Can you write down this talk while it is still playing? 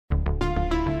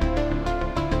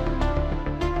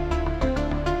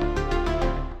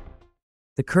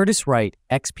The Curtiss-Wright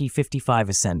XP-55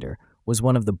 Ascender was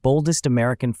one of the boldest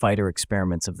American fighter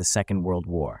experiments of the Second World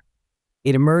War.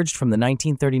 It emerged from the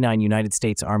 1939 United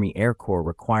States Army Air Corps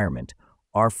requirement,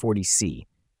 R-40C,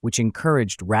 which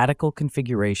encouraged radical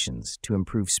configurations to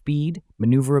improve speed,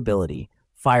 maneuverability,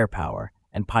 firepower,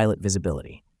 and pilot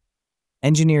visibility.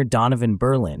 Engineer Donovan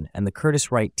Berlin and the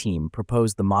Curtiss-Wright team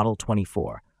proposed the Model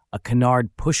 24, a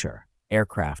Canard pusher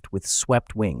aircraft with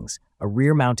swept wings, a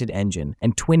rear-mounted engine,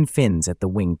 and twin fins at the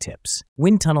wing tips.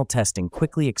 Wind tunnel testing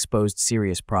quickly exposed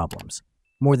serious problems.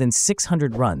 More than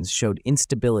 600 runs showed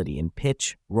instability in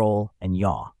pitch, roll, and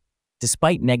yaw.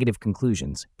 Despite negative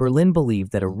conclusions, Berlin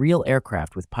believed that a real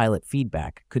aircraft with pilot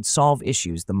feedback could solve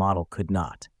issues the model could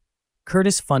not.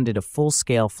 Curtiss funded a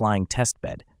full-scale flying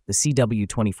testbed, the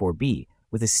WW2,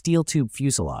 with a steel tube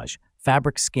fuselage,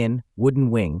 fabric skin, wooden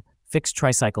wing, fixed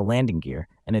tricycle landing gear,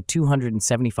 and a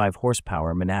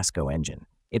 275-horsepower Monasco engine.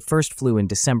 It first flew in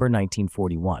December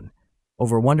 1941.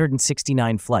 Over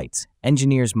 169 flights,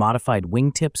 engineers modified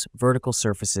wingtips, vertical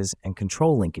surfaces, and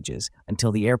control linkages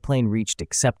until the airplane reached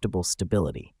acceptable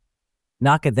stability.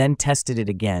 NACA then tested it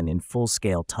again in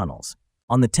full-scale tunnels.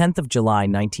 On the 10th of July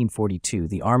 1942,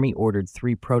 the Army ordered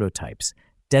 3 prototypes,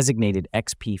 designated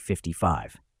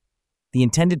XP-55. The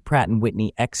intended Pratt &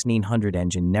 Whitney X900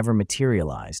 engine never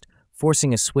materialized,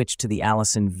 forcing a switch to the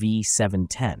Allison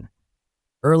V710.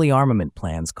 Early armament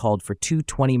plans called for 2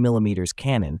 20mm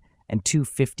cannon and 2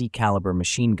 50-caliber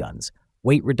machine guns.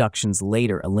 Weight reductions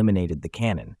later eliminated the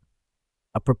cannon.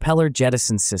 A propeller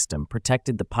jettison system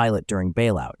protected the pilot during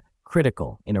bailout,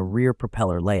 critical in a rear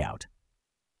propeller layout.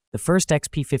 The first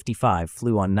XP-55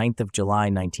 flew on 9th of July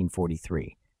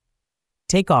 1943.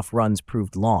 Takeoff runs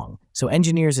proved long, so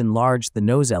engineers enlarged the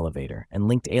nose elevator and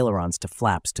linked ailerons to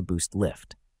flaps to boost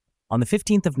lift. On the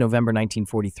 15th of November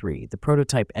 1943, the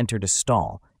prototype entered a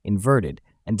stall, inverted,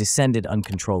 and descended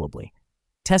uncontrollably.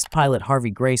 Test pilot Harvey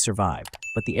Gray survived,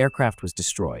 but the aircraft was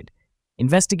destroyed.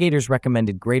 Investigators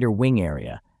recommended greater wing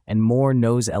area and more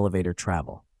nose elevator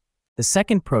travel. The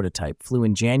second prototype flew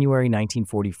in January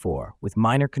 1944 with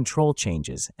minor control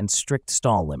changes and strict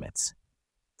stall limits.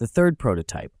 The third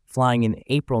prototype, flying in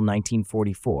April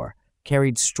 1944,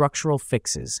 carried structural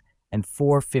fixes and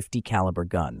 4 50-caliber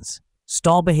guns.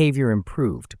 Stall behavior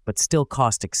improved, but still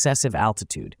cost excessive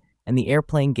altitude, and the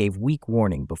airplane gave weak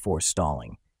warning before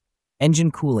stalling.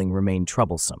 Engine cooling remained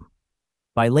troublesome.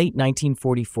 By late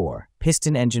 1944,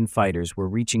 piston engine fighters were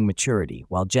reaching maturity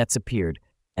while jets appeared,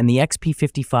 and the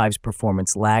XP-55's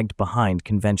performance lagged behind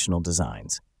conventional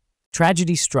designs.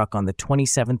 Tragedy struck on the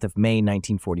 27th of May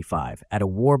 1945 at a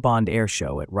war bond air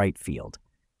show at Wright Field.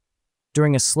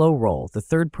 During a slow roll, the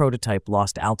third prototype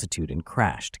lost altitude and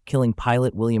crashed, killing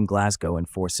pilot William Glasgow and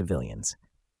 4 civilians.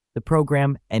 The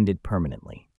program ended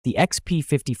permanently. The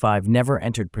XP-55 never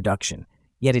entered production,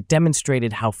 yet it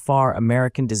demonstrated how far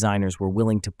American designers were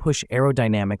willing to push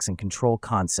aerodynamics and control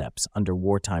concepts under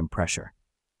wartime pressure.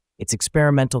 Its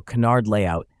experimental Canard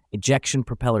layout, ejection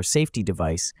propeller safety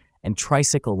device, and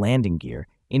tricycle landing gear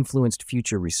influenced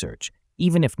future research,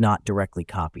 even if not directly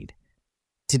copied.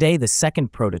 Today, the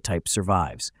second prototype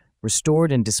survives,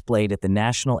 restored and displayed at the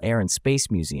National Air and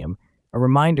Space Museum, a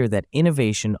reminder that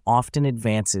innovation often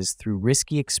advances through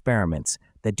risky experiments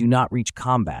that do not reach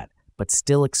combat, but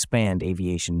still expand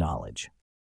aviation knowledge.